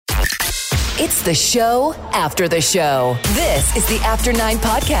It's the show after the show. This is the After 9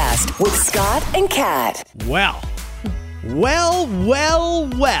 podcast with Scott and Kat. Well.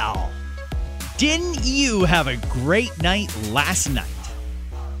 Didn't you have a great night last night?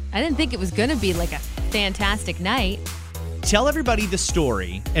 I didn't think it was going to be like a fantastic night. Tell everybody the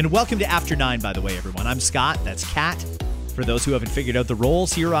story. And welcome to After 9, by the way, everyone. I'm Scott. That's Kat. For those who haven't figured out the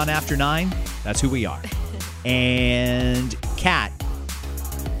roles here on After 9, that's who we are. And Kat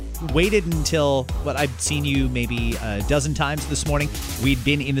waited until, I'd seen you maybe a dozen times this morning. We'd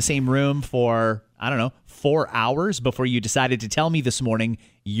been in the same room for, 4 hours before you decided to tell me this morning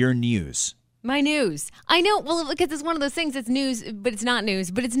your news. My news. I know. Well, because it's one of those things. It's news, but it's not news.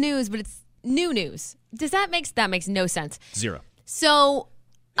 But it's news, but it's new news. That makes no sense. Zero. So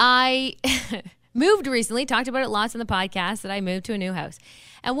I moved recently. Talked about it lots on the podcast that I moved to a new house.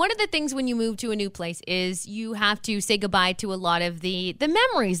 And one of the things when you move to a new place is you have to say goodbye to a lot of the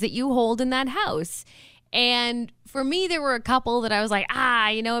memories that you hold in that house. And for me, there were a couple that I was like,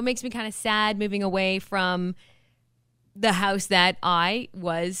 it makes me kind of sad moving away from the house that I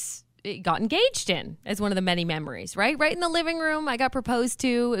got engaged in as one of the many memories, right? Right in the living room, I got proposed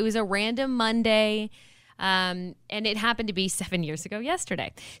to. It was a random Monday. And it happened to be 7 years ago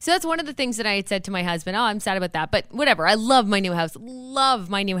yesterday. So that's one of the things that I had said to my husband. I'm sad about that, but whatever. I love my new house.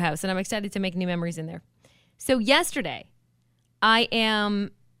 And I'm excited to make new memories in there. So yesterday,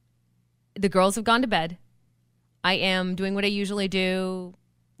 the girls have gone to bed. I am doing what I usually do,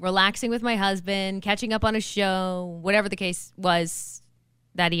 relaxing with my husband, catching up on a show, whatever the case was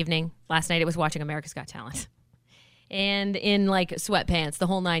that evening. Last night it was watching America's Got Talent. And in like sweatpants, the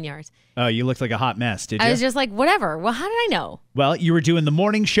whole 9 yards. Oh, you looked like a hot mess, did you? I was just like, whatever. Well, how did I know? Well, you were doing the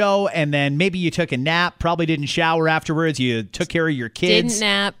morning show, and then maybe you took a nap, probably didn't shower afterwards. You took care of your kids. Didn't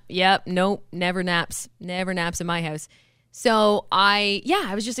nap. Yep. Nope. Never naps. Never naps in my house. So I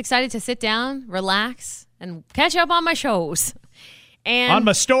was just excited to sit down, relax, and catch up on my shows. And on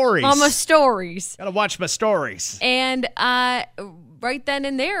my stories. Gotta watch my stories. And right then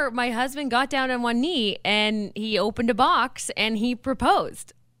and there, my husband got down on one knee and he opened a box and he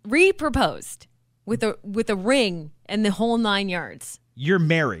re-proposed with a ring and the whole 9 yards. You're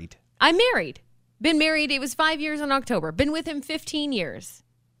married. I'm married. Been married. It was 5 years in October. Been with him 15 years.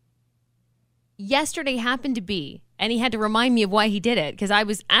 Yesterday happened to be, and he had to remind me of why he did it, because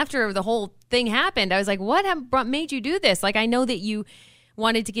after the whole thing happened, I was like, what made you do this? Like, I know that you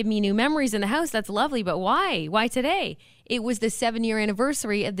wanted to give me new memories in the house. That's lovely, but why? Why today? It was the 7-year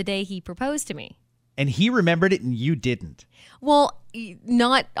anniversary of the day he proposed to me. And he remembered it and you didn't. Well,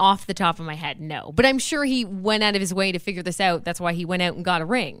 not off the top of my head, no. But I'm sure he went out of his way to figure this out. That's why he went out and got a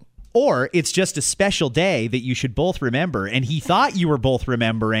ring. Or it's just a special day that you should both remember, and he thought you were both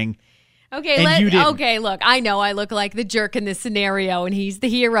remembering. Okay, look, I know I look like the jerk in this scenario, and he's the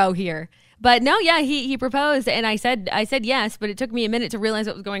hero here. But no, yeah, he proposed, and I said yes, but it took me a minute to realize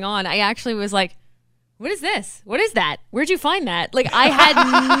what was going on. I actually was like, what is this? What is that? Where'd you find that? Like, I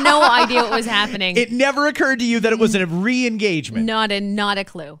had no idea what was happening. It never occurred to you that it was a re-engagement. Not a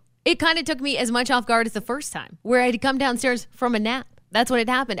clue. It kind of took me as much off guard as the first time, where I'd come downstairs from a nap. That's what had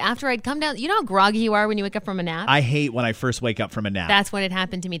happened. After I'd come down, you know how groggy you are when you wake up from a nap? I hate when I first wake up from a nap. That's when it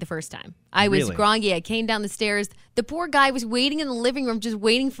happened to me the first time. I was groggy. I came down the stars. The poor guy was waiting in the living room, just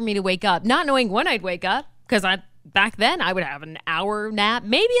waiting for me to wake up, not knowing when I'd wake up, because back then I would have an hour nap.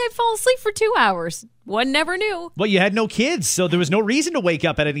 Maybe I'd fall asleep for 2 hours. One never knew. Well, you had no kids, so there was no reason to wake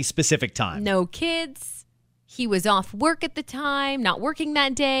up at any specific time. No kids. He was off work at the time, not working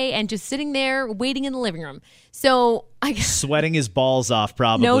that day, and just sitting there waiting in the living room. So sweating his balls off,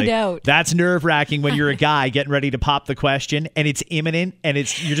 probably. No doubt. That's nerve-wracking when you're a guy getting ready to pop the question, and it's imminent, and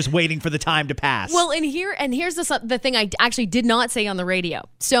you're just waiting for the time to pass. Well, here's the thing I actually did not say on the radio.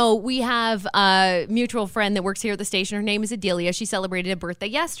 So we have a mutual friend that works here at the station. Her name is Adelia. She celebrated a birthday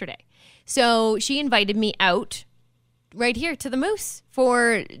yesterday. So she invited me out right here to the Moose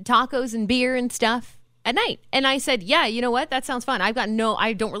for tacos and beer and stuff at night. And I said, yeah, you know what? That sounds fun. I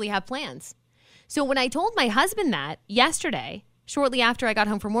don't really have plans. So when I told my husband that yesterday, shortly after I got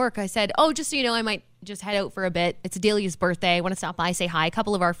home from work, I said, just so you know, I might just head out for a bit. It's Adelia's birthday. I want to stop by, say hi. A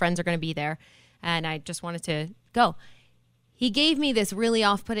couple of our friends are going to be there. And I just wanted to go. He gave me this really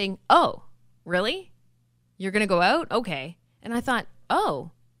off-putting, oh, really? You're going to go out? Okay. And I thought,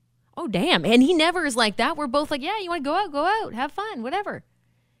 oh, damn. And he never is like that. We're both like, yeah, you want to go out, have fun, whatever.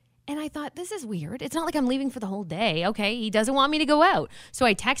 And I thought, this is weird. It's not like I'm leaving for the whole day. Okay, he doesn't want me to go out. So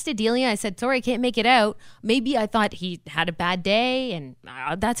I texted Delia. I said, sorry, I can't make it out. Maybe I thought he had a bad day, and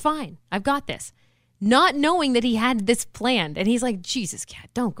that's fine. I've got this. Not knowing that he had this planned. And he's like, Jesus, Kat,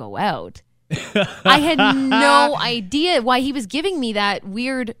 don't go out. I had no idea why he was giving me that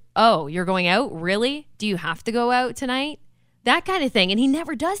weird, oh, you're going out? Really? Do you have to go out tonight? That kind of thing. And he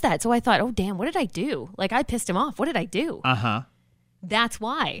never does that. So I thought, oh, damn, what did I do? Like, I pissed him off. What did I do? Uh-huh. That's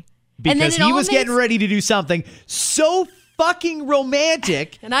why. Because he was getting ready to do something so fucking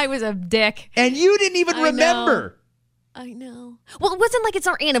romantic. And I was a dick. And you didn't even remember. I know. Well, it wasn't like it's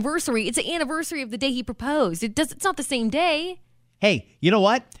our anniversary. It's the anniversary of the day he proposed. It's not the same day. Hey, you know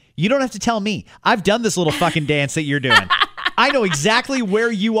what? You don't have to tell me. I've done this little fucking dance that you're doing. I know exactly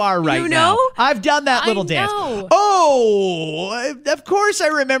where you are right now. I've done that little dance. Oh, of course I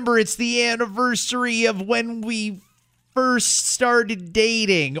remember it's the anniversary of when we first started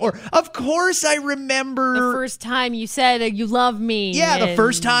dating. Or, of course I remember. The first time you said you love me. Yeah, the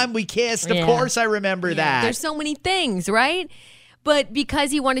first time we kissed. Of course I remember that. There's so many things, right? But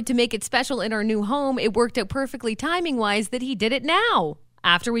because he wanted to make it special in our new home, it worked out perfectly timing-wise that he did it now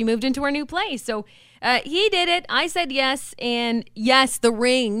after we moved into our new place. So he did it. I said yes. And yes, the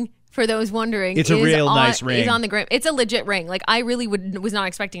ring, for those wondering. It's a real nice ring. It's on the gram. It's a legit ring. Like, I really was not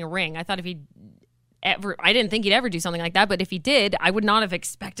expecting a ring. I thought if he'd ever, I didn't think he'd ever do something like that. But if he did, I would not have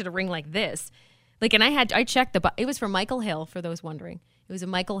expected a ring like this. Like, and I checked it was from Michael Hill, for those wondering. It was a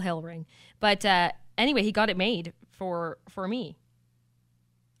Michael Hill ring. But anyway, he got it made for me.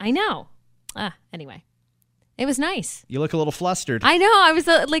 I know. Anyway, it was nice. You look a little flustered. I know.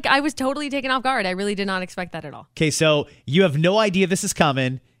 I was totally taken off guard. I really did not expect that at all. Okay, so you have no idea this is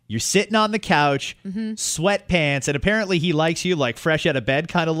coming. You're sitting on the couch, sweatpants, and apparently he likes you like fresh out of bed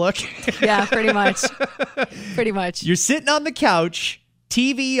kind of look. Yeah, pretty much. Pretty much. You're sitting on the couch,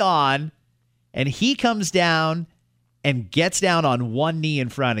 TV on, and he comes down and gets down on one knee in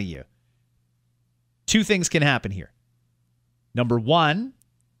front of you. Two things can happen here. Number one,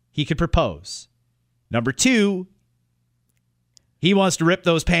 he could propose. Number two, he wants to rip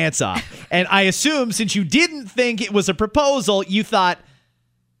those pants off. And I assume since you didn't think it was a proposal, you thought,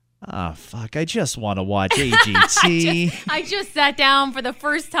 oh, fuck, I just want to watch AGT. I just sat down for the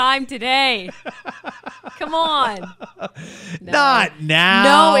first time today. Come on. No. Not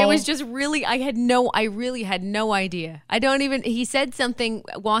now. No, it was just really, I really had no idea. He said something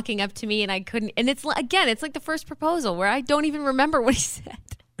walking up to me and I couldn't, and it's like the first proposal where I don't even remember what he said.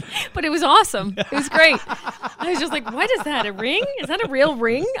 But it was awesome. It was great. I was just like, what is that? A ring? Is that a real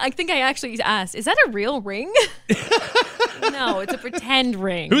ring? I think I actually asked, is that a real ring? No, it's a pretend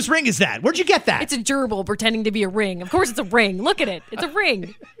ring. Whose ring is that? Where'd you get that? It's a gerbil pretending to be a ring. Of course it's a ring. Look at it. It's a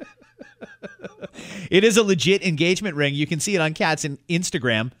ring. It is a legit engagement ring. You can see it on Kat's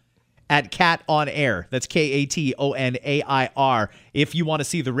Instagram at Kat on Air. That's KATONAIR. If you want to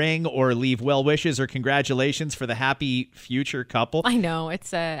see the ring or leave well wishes or congratulations for the happy future couple. I know.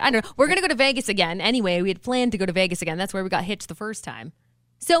 It's, I don't know. We're going to go to Vegas again. Anyway, we had planned to go to Vegas again. That's where we got hitched the first time.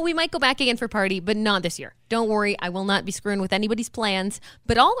 So we might go back again for party, but not this year. Don't worry. I will not be screwing with anybody's plans,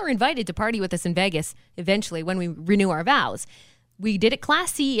 but all are invited to party with us in Vegas eventually when we renew our vows. We did it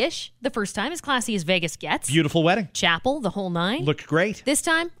classy-ish the first time, as classy as Vegas gets. Beautiful wedding. Chapel, the whole nine. Looked great. This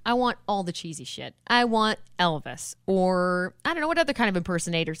time, I want all the cheesy shit. I want Elvis, or I don't know what other kind of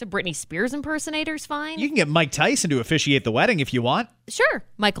impersonators. A Britney Spears impersonator's fine. You can get Mike Tyson to officiate the wedding if you want. Sure.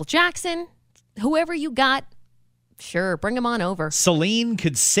 Michael Jackson, whoever you got, sure, bring him on over. Celine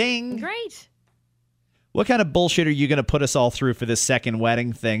could sing. Great. What kind of bullshit are you going to put us all through for this second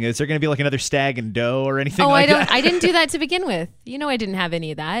wedding thing? Is there going to be like another stag and doe or anything that? I didn't do that to begin with. You know I didn't have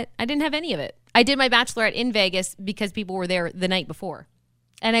any of that. I didn't have any of it. I did my bachelorette in Vegas because people were there the night before.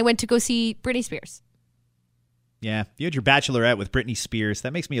 And I went to go see Britney Spears. Yeah, you had your bachelorette with Britney Spears.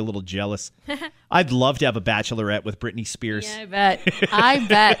 That makes me a little jealous. I'd love to have a bachelorette with Britney Spears. Yeah, I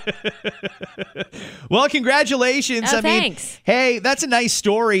bet. Well, congratulations. Thanks. Hey, that's a nice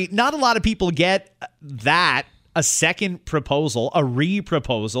story. Not a lot of people get that, a second proposal, a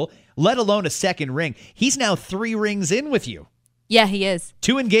re-proposal, let alone a second ring. He's now 3 rings in with you. Yeah, he is.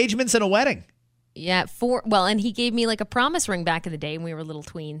 2 engagements and a wedding. Yeah, 4. Well, and he gave me like a promise ring back in the day when we were little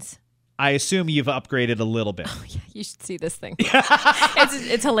tweens. I assume you've upgraded a little bit. Oh, yeah, you should see this thing.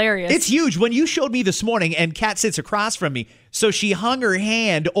 It's hilarious. It's huge. When you showed me this morning, and Kat sits across from me, so she hung her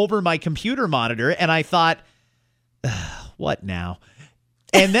hand over my computer monitor, and I thought, what now?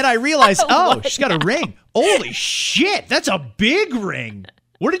 And then I realized, she's got a ring. Holy shit, that's a big ring.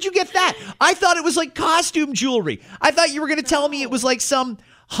 Where did you get that? I thought it was like costume jewelry. I thought you were going to tell me it was like some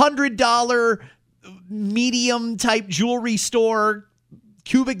 $100 medium type jewelry store,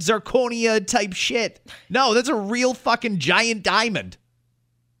 cubic zirconia type shit. No, that's a real fucking giant diamond.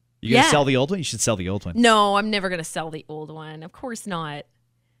 You going to sell the old one? You should sell the old one. No, I'm never going to sell the old one. Of course not.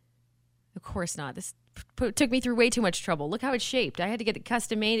 Of course not. This took me through way too much trouble. Look how it's shaped. I had to get it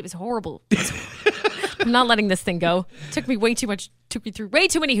custom made. It was horrible. I'm not letting this thing go. Took me through way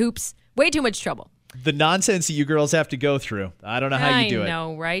too many hoops, way too much trouble. The nonsense that you girls have to go through. I don't know how you do it. I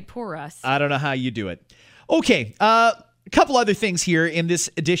know, right? Poor us. I don't know how you do it. Okay, a couple other things here in this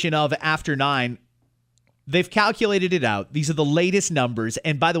edition of After 9. They've calculated it out. These are the latest numbers.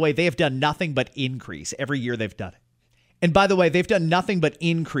 And by the way, they have done nothing but increase every year they've done it. And by the way, they've done nothing but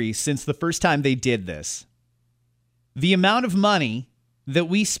increase since the first time they did this. The amount of money that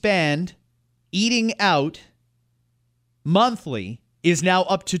we spend eating out monthly is now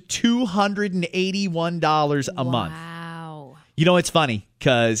up to $281 a month. Wow. You know, it's funny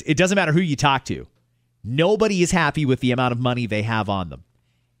because it doesn't matter who you talk to. Nobody is happy with the amount of money they have on them.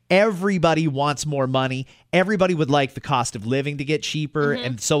 Everybody wants more money. Everybody would like the cost of living to get cheaper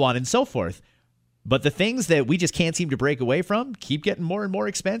and so on and so forth. But the things that we just can't seem to break away from keep getting more and more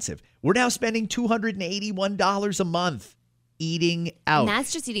expensive. We're now spending $281 a month eating out. And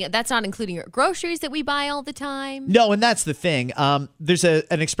that's just eating out. That's not including your groceries that we buy all the time. No, and that's the thing. There's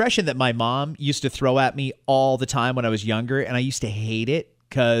an expression that my mom used to throw at me all the time when I was younger, and I used to hate it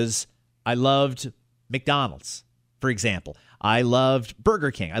because I loved McDonald's, for example. I loved Burger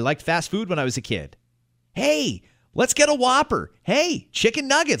King. I liked fast food when I was a kid. Hey, let's get a Whopper. Hey, chicken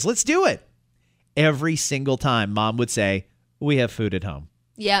nuggets. Let's do it. Every single time, Mom would say, we have food at home.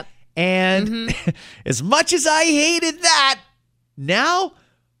 Yep. And as much as I hated that, now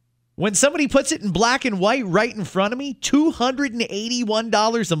when somebody puts it in black and white right in front of me,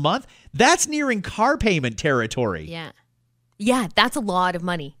 $281 a month, that's nearing car payment territory. Yeah. Yeah, that's a lot of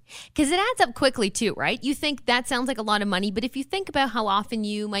money because it adds up quickly too, right? You think that sounds like a lot of money, but if you think about how often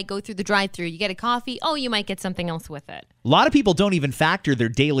you might go through the drive-thru, you get a coffee, you might get something else with it. A lot of people don't even factor their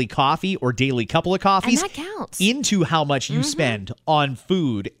daily coffee or daily couple of coffees and that counts. into how much you spend on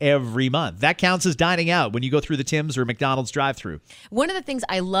food every month. That counts as dining out when you go through the Tim's or McDonald's drive-thru. One of the things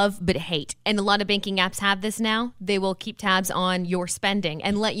I love but hate, and a lot of banking apps have this now, they will keep tabs on your spending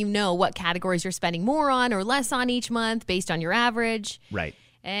and let you know what categories you're spending more on or less on each month based on your average. Right.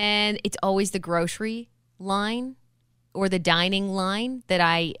 And it's always the grocery line or the dining line that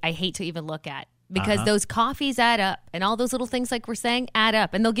I hate to even look at because those coffees add up and all those little things like we're saying add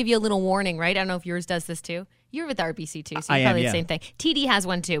up. And they'll give you a little warning, right? I don't know if yours does this too. You're with RBC too, so you're probably the same thing. TD has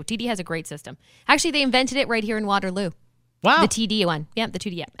one too. TD has a great system. Actually, they invented it right here in Waterloo. Wow. The TD one. Yeah, the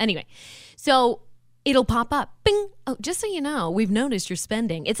 2D app. Anyway, so it'll pop up. Bing. Oh, just so you know, we've noticed you're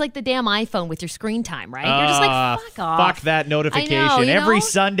spending. It's like the damn iPhone with your screen time, right? You're just like, fuck off. Fuck that notification I know, every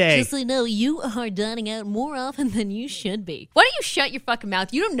Sunday. Just so you know, you are dining out more often than you should be. Why don't you shut your fucking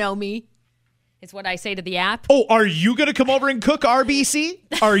mouth? You don't know me. It's what I say to the app. Oh, are you going to come over and cook,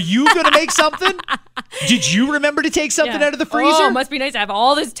 RBC? Are you going to make something? Did you remember to take something out of the freezer? Oh, it must be nice to have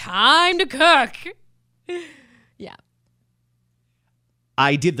all this time to cook. Yeah.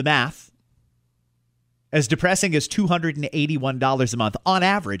 I did the math. As depressing as $281 a month on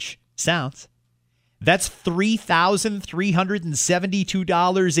average sounds, that's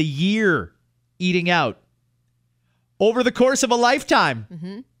 $3,372 a year eating out. Over the course of a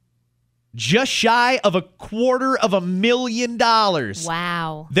lifetime, just shy of $250,000.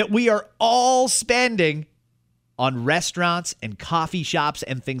 Wow. That we are all spending on restaurants and coffee shops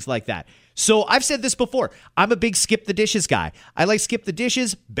and things like that. So I've said this before. I'm a big Skip the Dishes guy. I like Skip the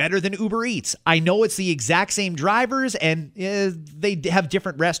Dishes better than Uber Eats. I know it's the exact same drivers and they have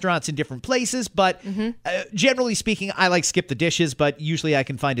different restaurants in different places, but generally speaking, I like Skip the Dishes, but usually I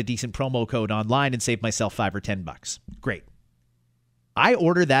can find a decent promo code online and save myself $5 or $10. Great. I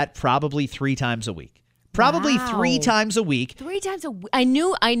order that probably 3 times a week. Probably 3 times a week. 3 times a week. I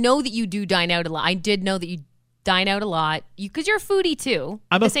know that you do dine out a lot. I did know that you dine out a lot because you're a foodie too.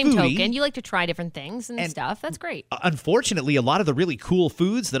 I'm the a same foodie. Token, you like to try different things and stuff. That's great. Unfortunately, a lot of the really cool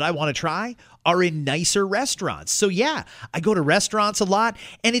foods that I want to try are in nicer restaurants. So yeah, I go to restaurants a lot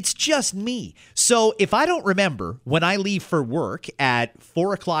and it's just me. So if I don't remember when I leave for work at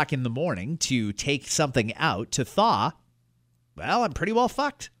 4 o'clock in the morning to take something out to thaw, well, I'm pretty well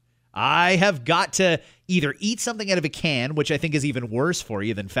fucked. I have got to either eat something out of a can, which I think is even worse for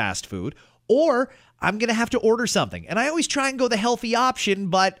you than fast food, or I'm going to have to order something. And I always try and go the healthy option,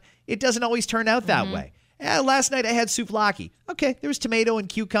 but it doesn't always turn out that way. Last night I had souvlaki. Okay, there was tomato and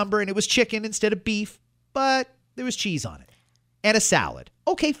cucumber, and it was chicken instead of beef, but there was cheese on it. And a salad.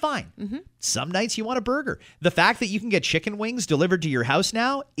 Okay, fine. Some nights you want a burger. The fact that you can get chicken wings delivered to your house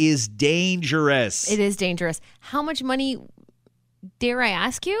now is dangerous. It is dangerous. How much money, dare I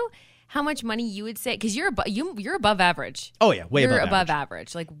ask you, how much money you would say, because you're above average. Oh yeah, way you're above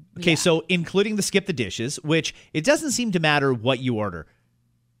average. Like, okay, so including the Skip the Dishes, which it doesn't seem to matter what you order.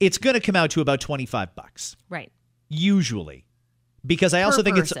 it's going to come out to about $25 Right. usually, because I also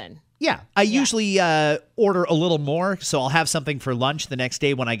think person. I usually order a little more, so I'll have something for lunch the next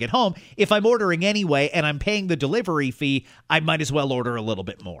day when I get home. If I'm ordering anyway and I'm paying the delivery fee, I might as well order a little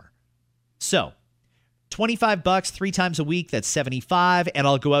bit more. So $25 3 times a week, that's $75, and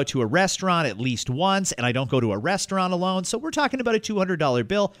I'll go out to a restaurant at least once, and I don't go to a restaurant alone, so we're talking about a $200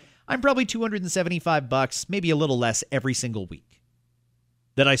 bill. I'm probably $275, maybe a little less every single week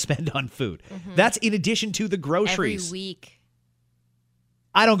that I spend on food. That's in addition to the groceries. Every week.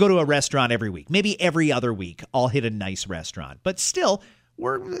 I don't go to a restaurant every week. Maybe every other week I'll hit a nice restaurant. But still,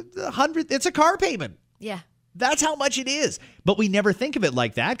 it's a car payment. Yeah. That's how much it is. But we never think of it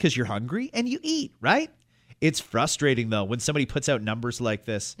like that because you're hungry and you eat, right? It's frustrating, though, when somebody puts out numbers like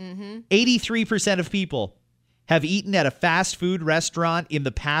this. 83% of people have eaten at a fast food restaurant in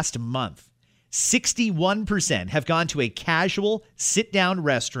the past month. 61% have gone to a casual sit-down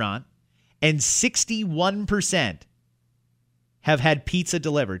restaurant, and 61% have had pizza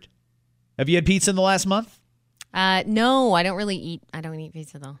delivered. Have you had pizza in the last month? No, I don't really eat. I don't eat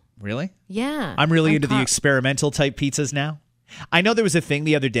pizza, though. Really? Yeah. I'm really into the experimental type pizzas now. I know there was a thing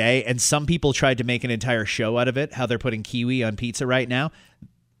the other day, and some people tried to make an entire show out of it, how they're putting kiwi on pizza right now.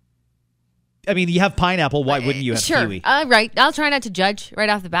 I mean, you have pineapple. Why wouldn't you have kiwi? Right. I'll try not to judge right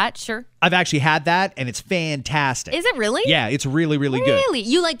off the bat. Sure. I've actually had that, and it's fantastic. Is it really? Yeah, it's really, really good. Really?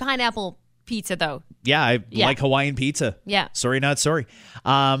 You like pineapple pizza, though? Yeah, I like Hawaiian pizza. Yeah. Sorry, not sorry.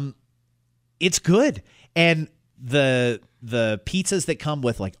 It's good. And the pizzas that come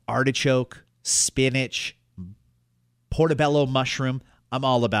with like artichoke, spinach, portobello mushroom, I'm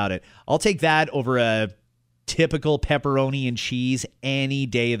all about it. I'll take that over a typical pepperoni and cheese any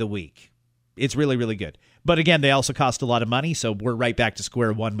day of the week. It's really, really good. But again, they also cost a lot of money, so we're right back to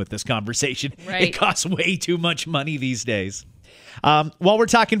square one with this conversation. Right. It costs way too much money these days. While we're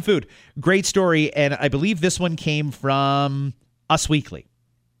talking food, great story, and I believe this one came from Us Weekly.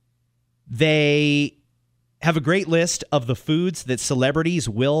 They have a great list of the foods that celebrities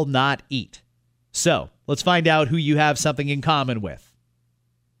will not eat. So let's find out who you have something in common with.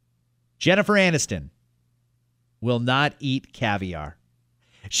 Jennifer Aniston will not eat caviar.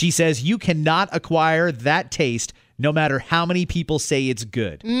 She says you cannot acquire that taste no matter how many people say it's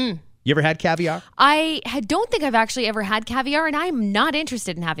good. You ever had caviar? I don't think I've actually ever had caviar, and I'm not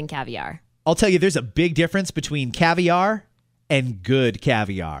interested in having caviar. I'll tell you, there's a big difference between caviar and good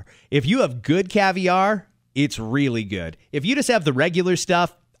caviar. If you have good caviar, it's really good. If you just have the regular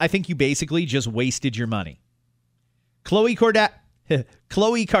stuff, I think you basically just wasted your money. Khloe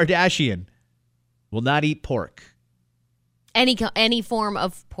Kardashian will not eat pork. Any form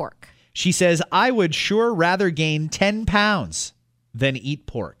of pork. She says, I would sure rather gain 10 pounds than eat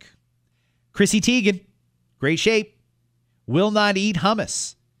pork. Chrissy Teigen, great shape, will not eat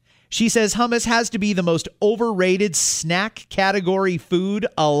hummus. She says hummus has to be the most overrated snack category food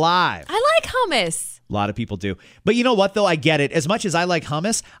alive. I like hummus. A lot of people do. But you know what, though? I get it. As much as I like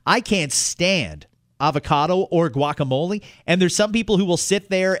hummus, I can't stand avocado or guacamole. And there's some people who will sit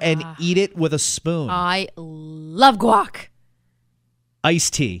there and eat it with a spoon. I love guac.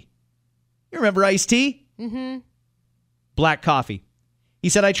 Iced tea. You remember iced tea? Mm-hmm. Black coffee. He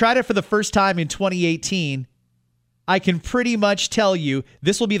said, I tried it for the first time in 2018. I can pretty much tell you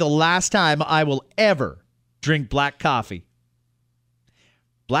this will be the last time I will ever drink black coffee.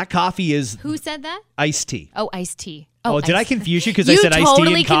 Black coffee is... Who said that? Iced tea. Oh, iced tea. Did I confuse you because I said iced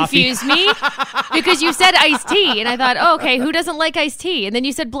tea and coffee? You totally confused me because you said iced tea, and I thought, oh, okay, who doesn't like iced tea? And then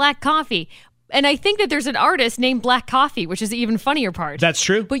you said black coffee. And I think that there's an artist named Black Coffee, which is the even funnier part. That's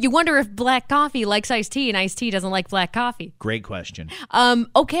true. But you wonder if black coffee likes iced tea and iced tea doesn't like black coffee. Great question.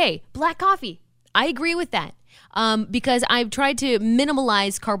 Okay, black coffee. I agree with that. Because I've tried to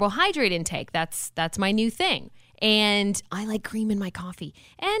minimalize carbohydrate intake. That's my new thing. And I like cream in my coffee.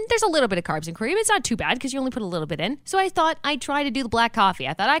 And there's a little bit of carbs in cream. It's not too bad because you only put a little bit in. So I thought I'd try to do the black coffee.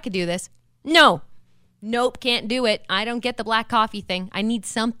 I thought I could do this. Nope, can't do it. I don't get the black coffee thing. I need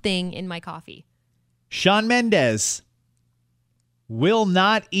something in my coffee. Shawn Mendes will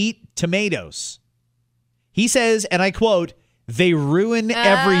not eat tomatoes. He says, and I quote, they ruin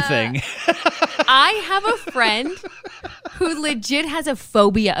everything. I have a friend who legit has a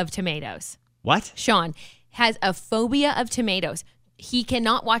phobia of tomatoes. What? Sean has a phobia of tomatoes. He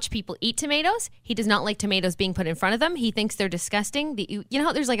cannot watch people eat tomatoes. He does not like tomatoes being put in front of them. He thinks they're disgusting. You know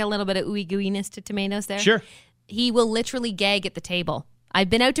how there's like a little bit of ooey gooiness to tomatoes there? Sure. He will literally gag at the table. I've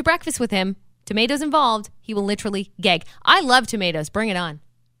been out to breakfast with him. Tomatoes involved. He will literally gag. I love tomatoes. Bring it on.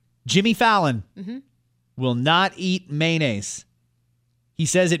 Jimmy Fallon will not eat mayonnaise. He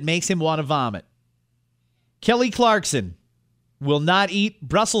says it makes him want to vomit. Kelly Clarkson will not eat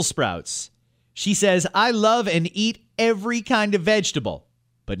Brussels sprouts. She says, I love and eat every kind of vegetable,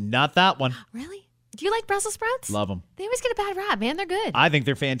 but not that one. Really? Do you like Brussels sprouts? Love them. They always get a bad rap, man. They're good. I think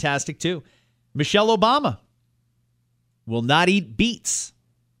they're fantastic, too. Michelle Obama will not eat beets.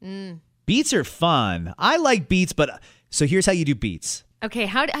 Beets are fun. I like beets, but so here's how you do beets. Okay,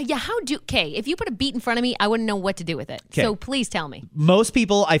 if you put a beet in front of me, I wouldn't know what to do with it. Okay. So please tell me. Most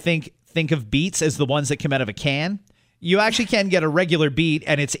people, I think of beets as the ones that come out of a can. You actually can get a regular beet,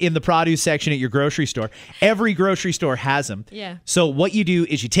 and it's in the produce section at your grocery store. Every grocery store has them. Yeah. So what you do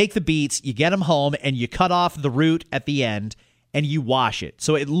is you take the beets, you get them home, and you cut off the root at the end, and you wash it.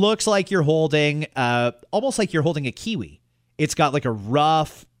 So it looks like you're holding, almost like you're holding a kiwi. It's got like a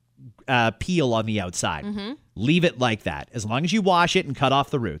rough peel on the outside. Mm-hmm. Leave it like that. As long as you wash it and cut off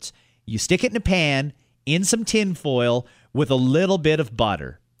the roots. You stick it in a pan in some tin foil with a little bit of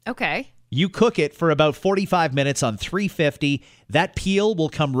butter. Okay. You cook it for about 45 minutes on 350. That peel will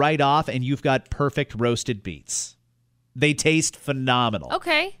come right off, and you've got perfect roasted beets. They taste phenomenal.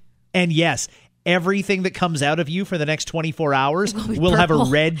 Okay. And yes, everything that comes out of you for the next 24 hours will have a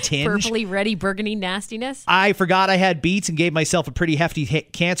red tinge. Purpley, reddy, burgundy nastiness. I forgot I had beets and gave myself a pretty hefty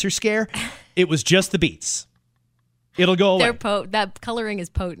cancer scare. It was just the beets. It'll go away. That coloring is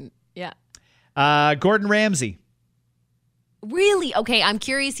potent. Yeah. Gordon Ramsay. Really? Okay, I'm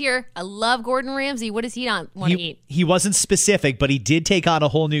curious here. I love Gordon Ramsay. What does he not want to eat? He wasn't specific, but he did take on a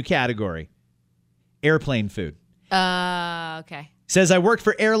whole new category. Airplane food. Okay. Says, I worked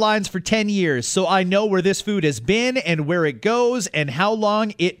for airlines for 10 years, so I know where this food has been and where it goes and how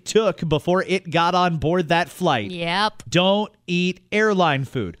long it took before it got on board that flight. Yep. Don't eat airline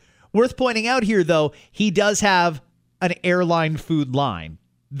food. Worth pointing out here, though, he does have an airline food line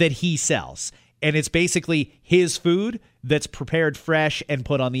that he sells. And it's basically his food that's prepared fresh and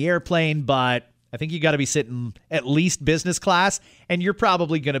put on the airplane. But I think you got to be sitting at least business class, and you're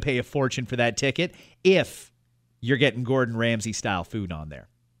probably going to pay a fortune for that ticket if you're getting Gordon Ramsay style food on there.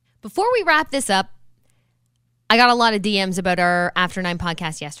 Before we wrap this up, I got a lot of DMs about our After 9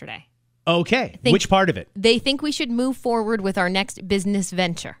 podcast yesterday. Okay. Which part of it? They think we should move forward with our next business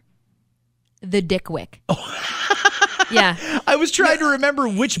venture, the Dick Wick. Yeah. I was trying to remember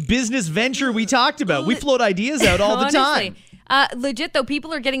which business venture we talked about. We float ideas out all the time. Legit though,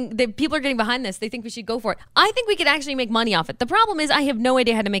 people are getting behind this. They think we should go for it. I think we could actually make money off it. The problem is I have no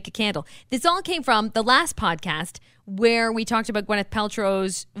idea how to make a candle. This all came from the last podcast where we talked about Gwyneth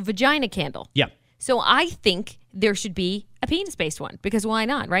Paltrow's vagina candle. Yeah. So I think there should be a penis-based one because why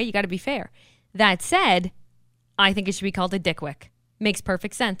not, right? You got to be fair. That said, I think it should be called a Dick Wick. Makes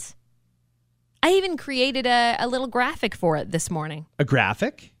perfect sense. I even created a little graphic for it this morning. A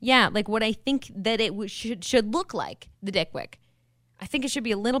graphic? Yeah, like what I think that it should look like, the Dick Wick. I think it should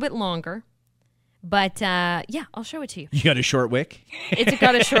be a little bit longer. But, yeah, I'll show it to you. You got a short wick? It's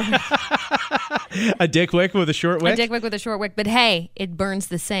got a short wick. A Dick Wick with a short wick? A Dick Wick with a short wick. But, hey, it burns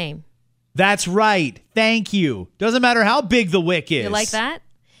the same. That's right. Thank you. Doesn't matter how big the wick is. You like that?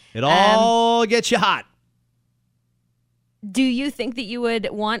 It all gets you hot. Do you think that you would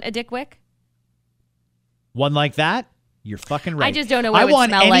want a Dick Wick? One like that? You're fucking right. I just don't know what it would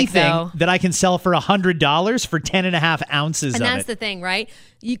smell like, though. I want anything that I can sell for $100 for 10.5 ounces of it. And that's the thing, right?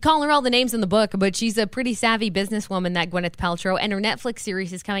 You call her all the names in the book, but she's a pretty savvy businesswoman, that Gwyneth Paltrow, and her Netflix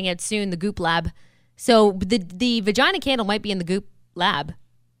series is coming out soon, The Goop Lab. So the vagina candle might be in the Goop Lab.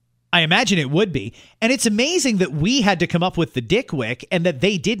 I imagine it would be. And it's amazing that we had to come up with the Dick Wick and that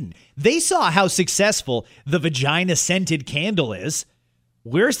they didn't. They saw how successful the vagina-scented candle is.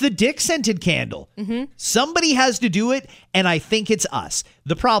 Where's the dick-scented candle? Mm-hmm. Somebody has to do it, and I think it's us.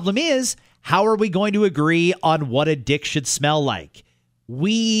 The problem is, how are we going to agree on what a dick should smell like?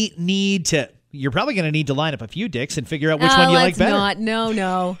 We need to... You're probably going to need to line up a few dicks and figure out which one you like better.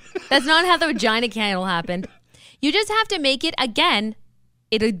 No. That's not how the vagina candle happened. You just have to make it, again,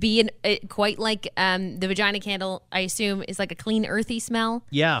 it would be quite like the vagina candle, I assume, is like a clean, earthy smell.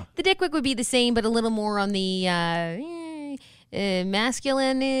 Yeah. The Dick Wick would be the same, but a little more on the...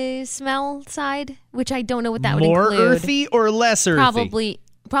 masculine smell side, which I don't know what that would include. More earthy or less earthy?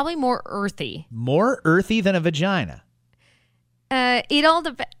 Probably more earthy. More earthy than a vagina. It all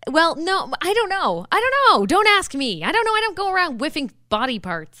depends. Well, no, I don't know. Don't ask me. I don't know. I don't go around whiffing body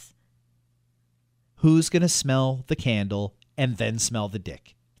parts. Who's going to smell the candle and then smell the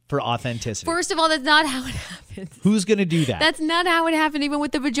dick for authenticity? First of all, that's not how it happens. Who's going to do that? That's not how it happened, even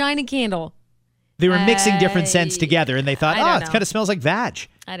with the vagina candle. They were mixing different scents together, and they thought, it kind of smells like vag.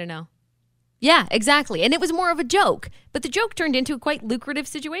 I don't know. Yeah, exactly. And it was more of a joke, but the joke turned into a quite lucrative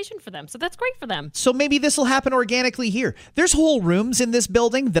situation for them. So that's great for them. So maybe this will happen organically here. There's whole rooms in this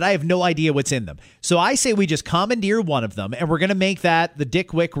building that I have no idea what's in them. So I say we just commandeer one of them, and we're going to make that the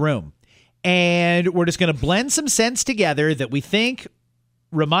Dick Wick room. And we're just going to blend some scents together that we think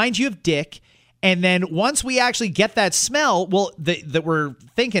remind you of Dick. And then once we actually get that smell, well, that we're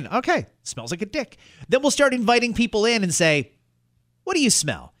thinking, okay, smells like a dick. Then we'll start inviting people in and say, what do you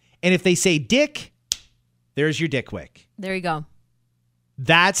smell? And if they say Dick, there's your Dick Wick. There you go.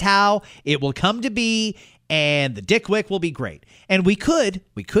 That's how it will come to be, and the Dick Wick will be great. And we could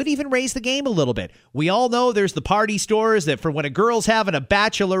even raise the game a little bit. We all know there's the party stores that for when a girl's having a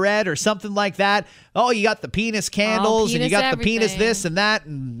bachelorette or something like that, oh, you got the penis candles, and you got the penis this and that,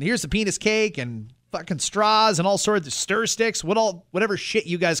 and here's the penis cake and fucking straws and all sorts of stir sticks, whatever shit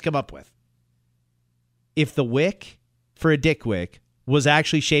you guys come up with. If the wick for a Dick Wick was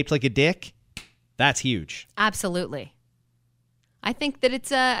actually shaped like a dick, that's huge. Absolutely. I think that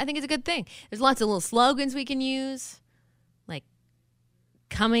it's a good thing. There's lots of little slogans we can use, like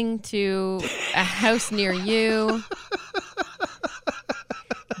coming to a house near you,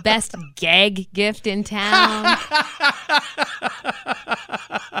 best gag gift in town.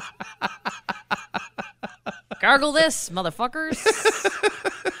 Gargle this, motherfuckers.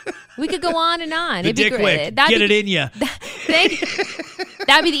 We could go on and on. The Dick Wick. Get it in you.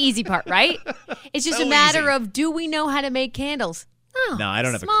 That'd be the easy part, right? It's just So a matter easy. of, do we know how to make candles? No, I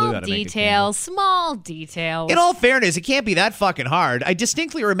don't have a clue how to make a candle. Small details. In all fairness, it can't be that fucking hard. I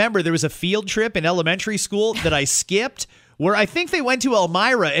distinctly remember there was a field trip in elementary school that I skipped where I think they went to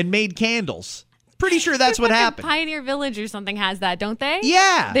Elmira and made candles. Pretty sure that's what happened. Pioneer Village or something has that, don't they?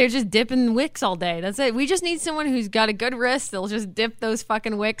 Yeah. They're just dipping wicks all day. That's it. We just need someone who's got a good wrist. They'll just dip those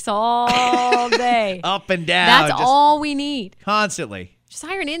fucking wicks all day. Up and down. That's just all we need. constantly. Just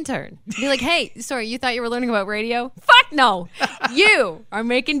hire an intern. Be like, hey, sorry, you thought you were learning about radio? Fuck no. You are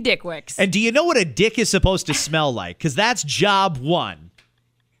making dick wicks. And do you know what a dick is supposed to smell like? Because that's job one.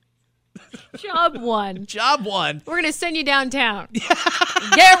 Job one. Job one. We're going to send you downtown.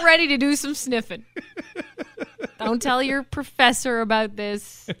 Get ready to do some sniffing. Don't tell your professor about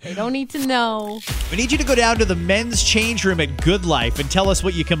this. They don't need to know. We need you to go down to the men's change room at Good Life and tell us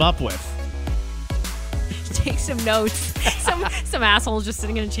what you come up with. Take some notes. Some asshole's just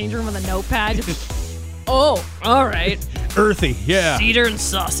sitting in a change room with a notepad. Oh, all right. Earthy, yeah. Cedar and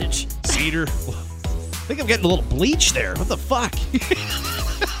sausage. Cedar. I think I'm getting a little bleach there. What the fuck?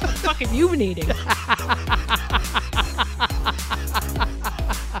 What the fuck have you been eating?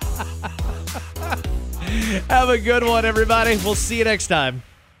 Have a good one, everybody. We'll see you next time.